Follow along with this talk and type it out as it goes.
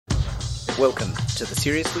Welcome to the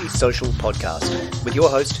Seriously Social podcast with your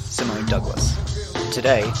host, Simone Douglas.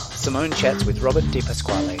 Today, Simone chats with Robert Di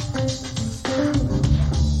Pasquale.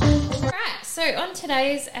 Right, so on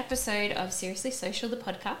today's episode of Seriously Social, the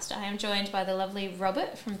podcast, I am joined by the lovely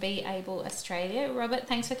Robert from Be Able Australia. Robert,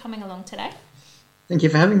 thanks for coming along today. Thank you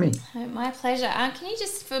for having me. My pleasure. Can you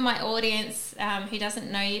just, for my audience who doesn't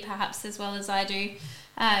know you perhaps as well as I do,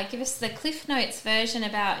 give us the Cliff Notes version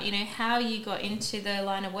about, how you got into the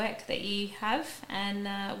line of work that you have and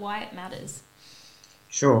why it matters?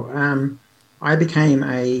 Sure. I became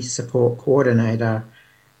a support coordinator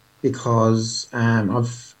because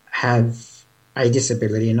I've have a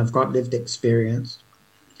disability and I've got lived experience,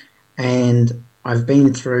 and I've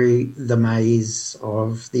been through the maze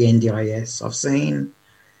of the NDIS. I've seen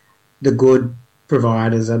the good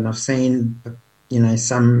providers and I've seen,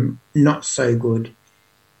 some not so good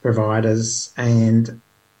providers, and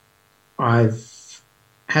I've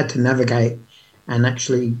had to navigate and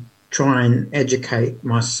actually try and educate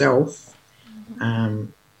myself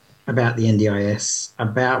about the NDIS,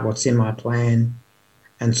 about what's in my plan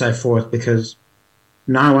and so forth, because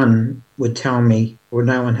no one would tell me, or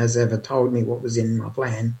no one has ever told me what was in my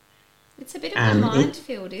plan. It's a bit of a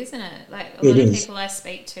minefield, isn't it? Like a lot of people I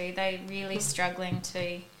speak to, they're really struggling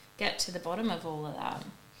to get to the bottom of all of that.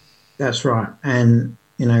 That's right. And,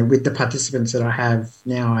 with the participants that I have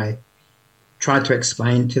now, I try to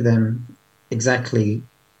explain to them exactly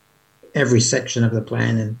every section of the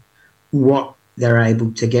plan and what they're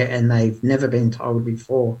able to get, and they've never been told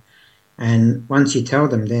before. And once you tell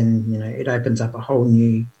them, then, it opens up a whole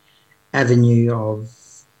new avenue of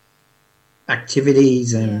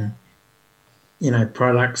activities and,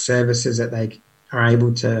 product services that they are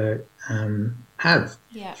able to have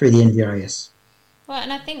through the NDIS. Well,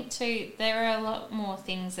 and I think too, there are a lot more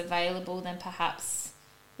things available than perhaps,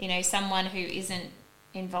 someone who isn't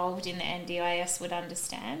involved in the NDIS would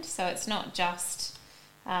understand. So it's not just,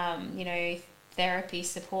 therapy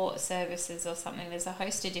support services or something. There's a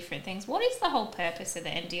host of different things. What is the whole purpose of the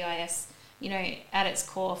NDIS, at its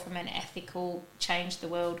core from an ethical, change the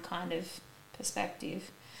world kind of perspective?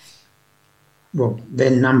 Well,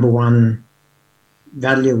 their number one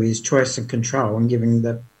value is choice and control, and giving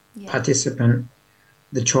the participant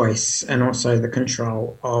the choice and also the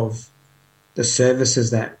control of the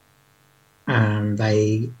services that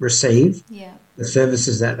they receive, the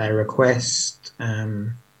services that they request,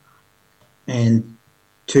 and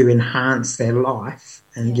to enhance their life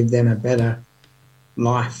and give them a better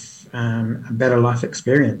life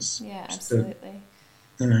experience. Yeah, absolutely.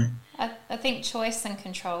 So, I think choice and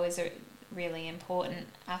control is a really important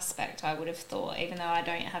aspect, I would have thought, even though I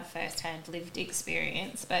don't have first-hand lived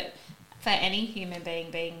experience. But for any human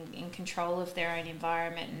being in control of their own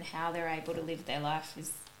environment and how they're able to live their life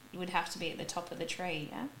would have to be at the top of the tree,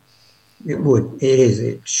 yeah? It would. It is.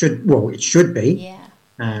 It should. Well, it should be. Yeah.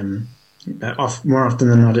 But more often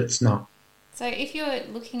than not, it's not. So if you're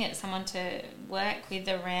looking at someone to work with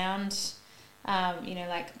around,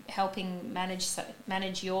 like helping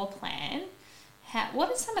manage your plan,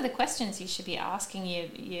 what are some of the questions you should be asking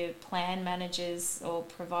your plan managers or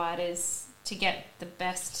providers to get the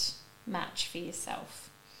best match for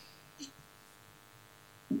yourself?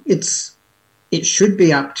 It should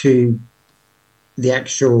be up to the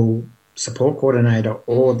actual support coordinator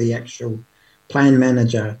or the actual plan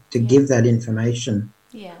manager to give that information.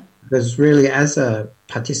 Yeah. Because really, as a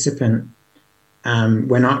participant,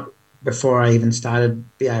 before I even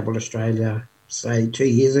started Be Able Australia, say 2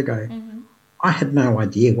 years ago, I had no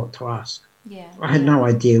idea what to ask. Yeah. I had no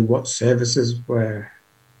idea what services were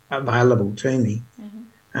available to me.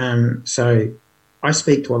 So I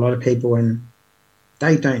speak to a lot of people and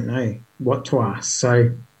they don't know what to ask.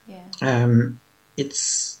 So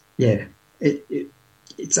it's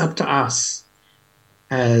up to us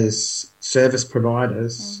as service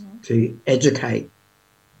providers to educate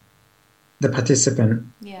the participant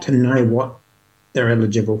to know what they're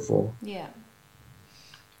eligible for. Yeah.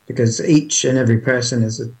 Because each and every person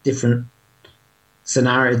is a different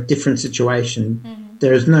scenario, different situation.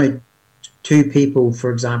 There is no two people,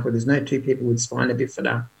 for example, there's no two people with spina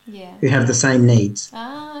bifida who have the same needs.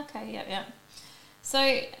 Ah, okay, yeah.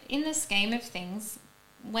 So in the scheme of things,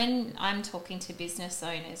 when I'm talking to business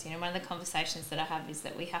owners, one of the conversations that I have is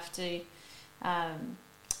that we have to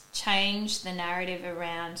change the narrative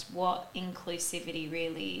around what inclusivity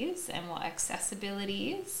really is and what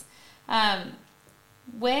accessibility is.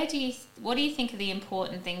 What do you think are the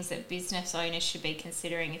important things that business owners should be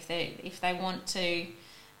considering if they want to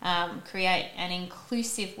create an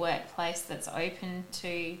inclusive workplace that's open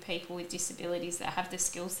to people with disabilities that have the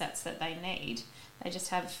skill sets that they need? They just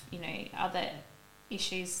have, other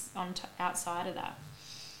issues outside of that?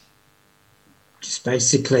 Just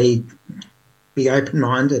basically be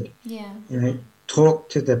open-minded. Yeah. Talk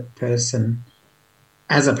to the person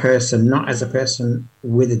as a person, not as a person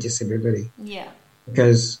with a disability. Yeah.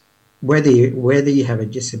 Because whether you have a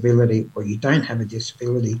disability or you don't have a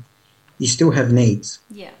disability, you still have needs.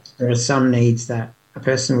 Yeah. There are some needs that a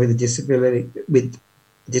person with a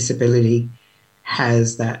disability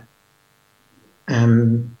has that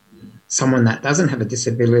someone that doesn't have a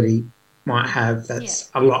disability might have.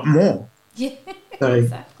 That's a lot more. Yeah. So,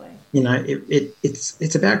 exactly.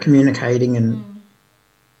 It's about communicating and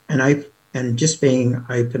just being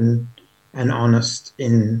open and honest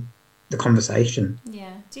in the conversation.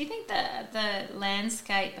 Yeah. Do you think that the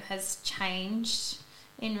landscape has changed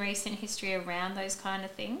in recent history around those kind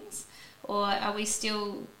of things? Or are we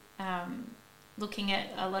still looking at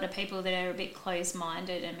a lot of people that are a bit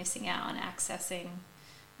closed-minded and missing out on accessing,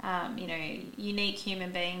 unique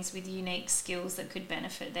human beings with unique skills that could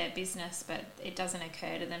benefit their business, but it doesn't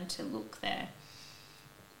occur to them to look there?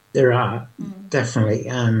 There are, definitely.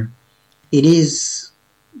 It is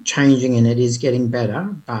changing and it is getting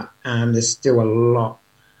better, but there's still a lot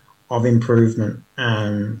of improvement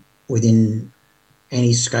within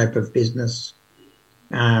any scope of business.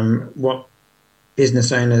 What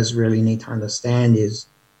business owners really need to understand is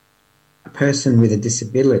a person with a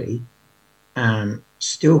disability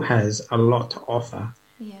still has a lot to offer.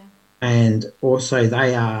 Yeah. And also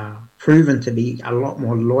they are proven to be a lot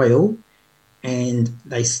more loyal and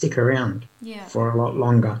they stick around for a lot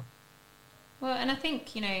longer. Well, and I think,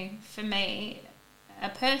 for me, a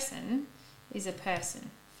person is a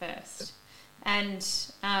person first. And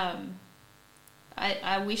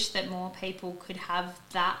I wish that more people could have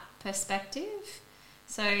that perspective.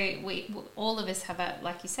 So all of us have,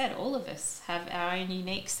 like you said, all of us have our own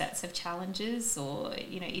unique sets of challenges or,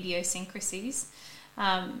 idiosyncrasies.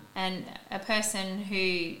 And a person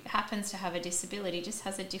who happens to have a disability just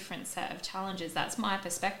has a different set of challenges. That's my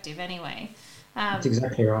perspective anyway. That's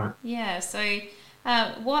exactly right. Yeah. So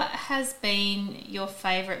what has been your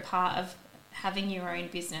favourite part of having your own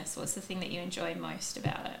business? What's the thing that you enjoy most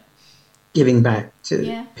about it? Giving back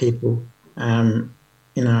to people.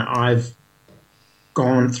 I've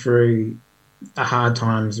gone through the hard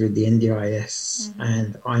times with the NDIS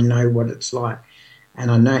and I know what it's like and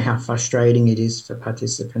I know how frustrating it is for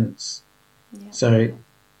participants. Yeah. So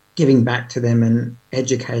giving back to them and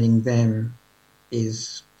educating them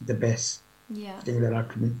is the best thing that I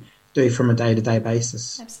can do from a day-to-day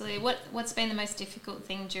basis. Absolutely. What's been the most difficult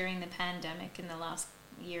thing during the pandemic in the last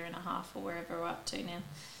year and a half or wherever we're up to now?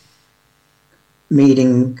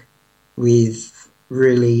 Meeting with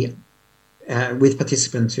with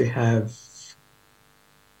participants who have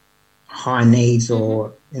high needs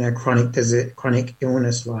or chronic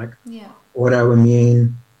illness like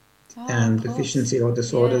autoimmune deficiency or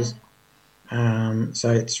disorders. Yeah.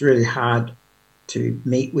 So it's really hard to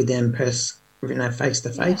meet with them face to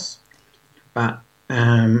face. But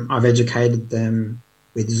I've educated them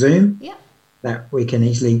with Zoom that we can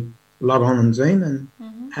easily log on Zoom and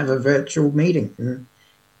have a virtual meeting, and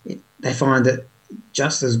they find it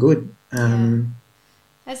just as good.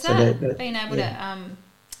 Has that been able to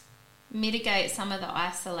mitigate some of the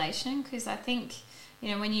isolation? Because I think,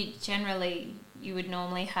 when you would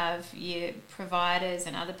normally have your providers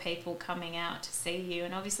and other people coming out to see you,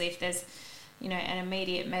 and obviously if there's, an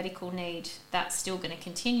immediate medical need, that's still going to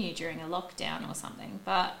continue during a lockdown or something.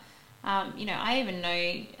 But, I even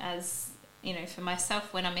know as, for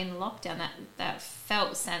myself, when I'm in lockdown, that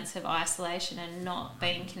felt sense of isolation and not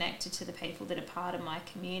being connected to the people that are part of my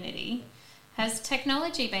community. Has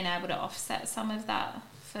technology been able to offset some of that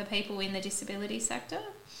for people in the disability sector?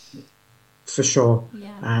 For sure.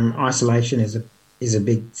 Yeah. Isolation is a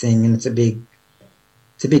big thing, and it's a big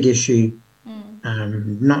issue.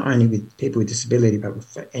 Not only with people with disability, but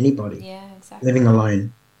for anybody living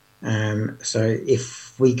alone. So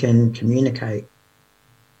if we can communicate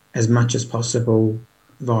as much as possible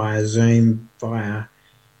via Zoom, via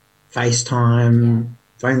FaceTime,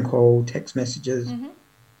 phone call, text messages,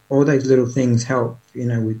 all those little things help,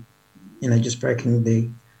 with, just breaking the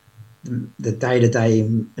day-to-day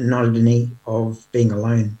monotony of being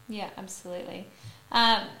alone. Yeah, absolutely.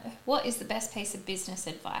 What is the best piece of business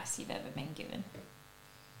advice you've ever been given?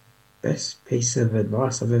 Best piece of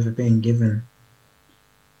advice I've ever been given?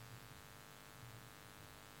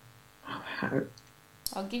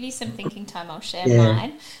 I'll give you some thinking time. I'll share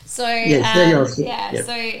mine. So,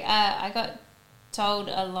 So I got told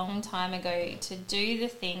a long time ago to do the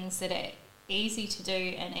things that are easy to do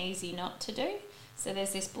and easy not to do. So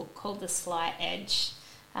there's this book called The Slight Edge,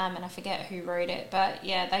 and I forget who wrote it, but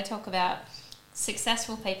they talk about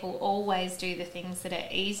successful people always do the things that are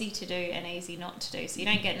easy to do and easy not to do. So you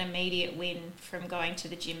don't get an immediate win from going to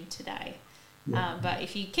the gym today. Yeah. But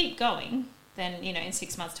if you keep going, then, you know, in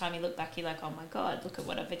 6 months' time you look back, you're like, oh my God, look at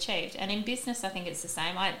what I've achieved. And in business, I think it's the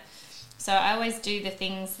same. So I always do the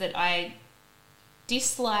things that I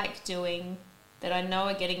dislike doing that I know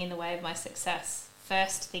are getting in the way of my success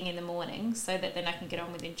first thing in the morning, so that then I can get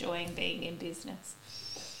on with enjoying being in business.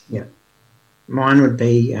 Yeah. Mine would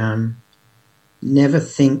be never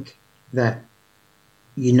think that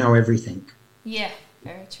you know everything. Yeah,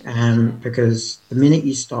 very true. Because the minute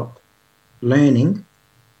you stop learning,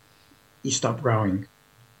 you stop growing.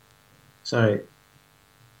 So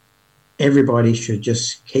everybody should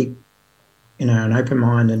just keep, an open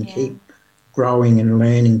mind and keep growing and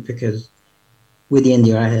learning, because with the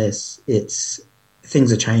NDIS,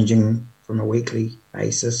 things are changing from a weekly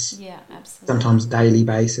basis. Yeah, absolutely. Sometimes daily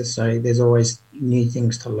basis. So there's always new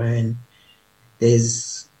things to learn.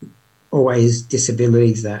 There's always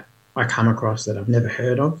disabilities that I come across that I've never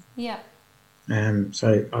heard of. Yeah.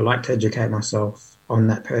 So I like to educate myself on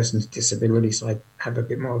that person's disability, so I have a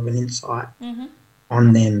bit more of an insight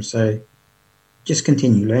on them. So just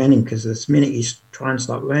continue learning, because the minute you try and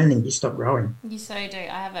stop learning, you stop growing. You so do.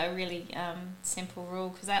 I have a really simple rule,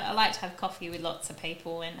 because I like to have coffee with lots of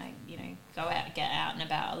people, and I, go out, get out and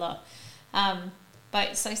about a lot.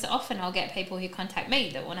 But so often I'll get people who contact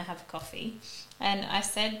me that want to have a coffee. And I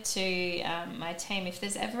said to my team, if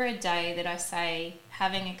there's ever a day that I say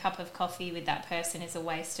having a cup of coffee with that person is a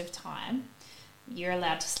waste of time, you're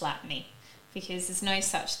allowed to slap me, because there's no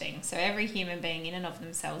such thing. So every human being in and of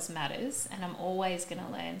themselves matters, and I'm always going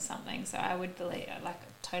to learn something. So I would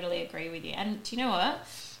totally agree with you. And do you know what?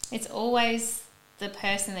 It's always the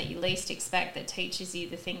person that you least expect that teaches you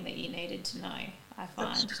the thing that you needed to know, I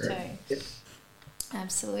find too. Yep.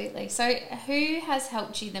 Absolutely. So who has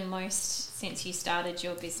helped you the most since you started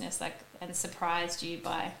your business, and surprised you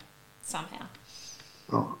by somehow?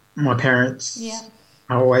 Oh, my parents. Yeah.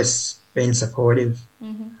 I've always been supportive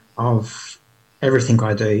of everything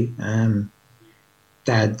I do.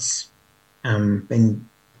 Dad's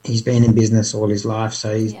he's been in business all his life,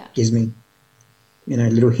 so he gives me,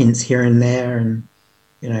 little hints here and there, and,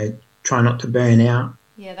 try not to burn out.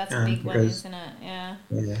 Yeah, that's a big one, isn't it? Yeah.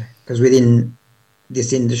 Yeah, because within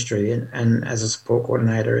this industry and as a support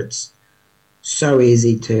coordinator, it's so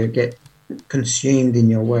easy to get consumed in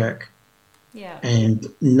your work and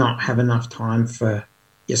not have enough time for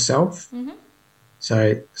yourself.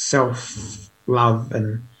 So self-love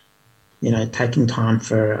and, taking time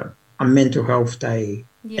for a mental health day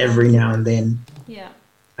every now and then,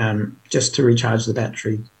 just to recharge the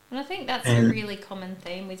battery. And I think that's a really common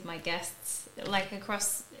theme with my guests,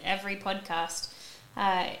 across every podcast,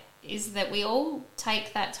 is that we all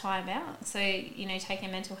take that time out. So, take a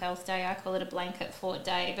mental health day, I call it a blanket fort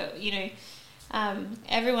day, but,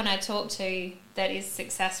 everyone I talk to that is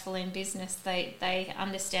successful in business, they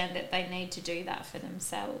understand that they need to do that for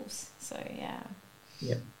themselves. So, yeah.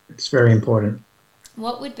 Yeah, it's very important.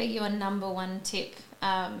 What would be your number one tip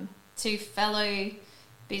to fellow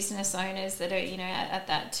business owners that are, at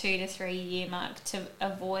that 2 to 3 year mark to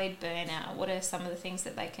avoid burnout? What are some of the things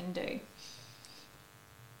that they can do?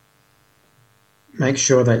 Make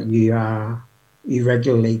sure that you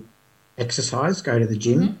regularly exercise, go to the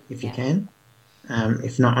gym if you can.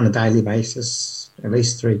 If not on a daily basis, at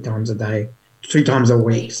least 3 times a day, 3 times a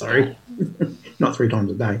week, sorry. Not 3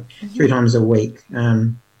 times a day, 3 times a week.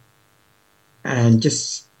 And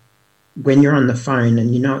just when you're on the phone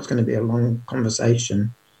and it's going to be a long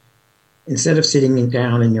conversation, instead of sitting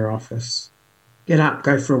down in your office, get up,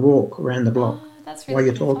 go for a walk around the block while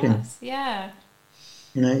you're talking. Advice. Yeah.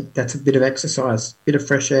 That's a bit of exercise, bit of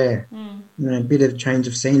fresh air, a bit of change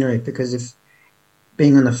of scenery, because if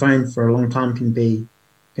being on the phone for a long time can be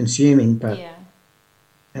consuming, but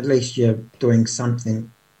at least you're doing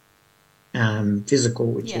something physical,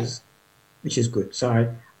 which is good.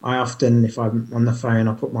 So I often, if I'm on the phone,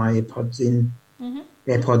 I put my AirPods in,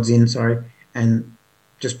 and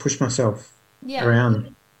just push myself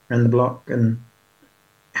around the block and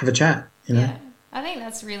have a chat, Yeah. I think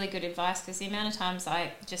that's really good advice, because the amount of times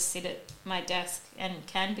I just sit at my desk and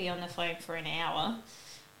can be on the phone for an hour,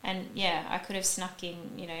 and I could have snuck in,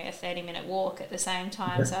 a 30-minute walk at the same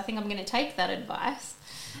time. Yeah. So I think I'm going to take that advice.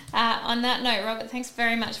 On that note, Robert, thanks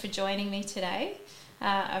very much for joining me today.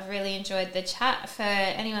 I've really enjoyed the chat. For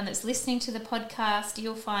anyone that's listening to the podcast,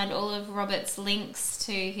 you'll find all of Robert's links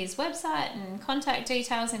to his website and contact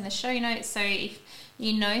details in the show notes. So if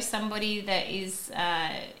you know somebody that is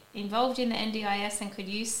involved in the NDIS and could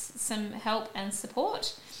use some help and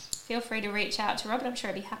support, feel free to reach out to Robert. I'm sure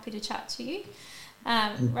I'd be happy to chat to you.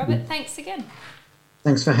 Robert, thanks again.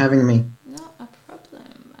 Thanks for having me. Not a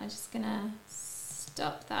problem. I'm just going to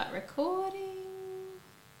stop that recording.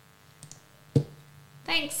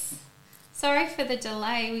 Thanks. Sorry for the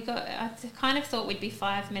delay. I kind of thought we'd be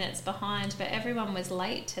 5 minutes behind, but everyone was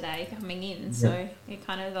late today coming in, so it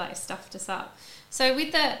kind of like stuffed us up. So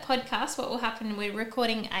with the podcast, what will happen, we're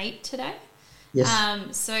recording 8 today.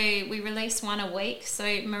 Yes. So we release one a week.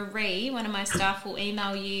 So Marie, one of my staff, will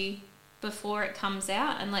email you before it comes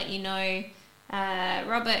out and let you know,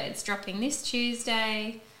 Robert, it's dropping this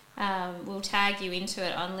Tuesday. We'll tag you into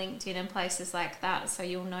it on LinkedIn and places like that, so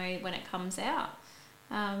you'll know when it comes out.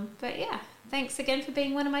 But yeah, thanks again for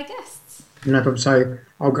being one of my guests. No problem. So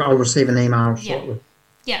I'll receive an email shortly.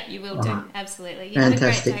 Yeah, you will do. Absolutely. You Fantastic.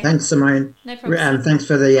 Have a great day. Thanks, Simone. No problem. And thanks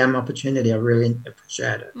for the opportunity. I really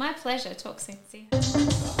appreciate it. My pleasure. Talk soon. See you.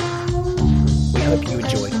 We hope you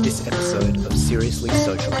enjoyed this episode of Seriously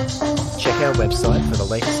Social. Check our website for the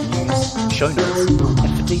latest news, show notes,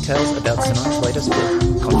 and for details about Simone's latest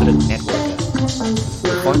book, Confident Networker.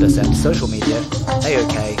 You'll find us at social media,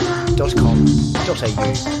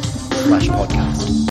 aok.com.au/podcast.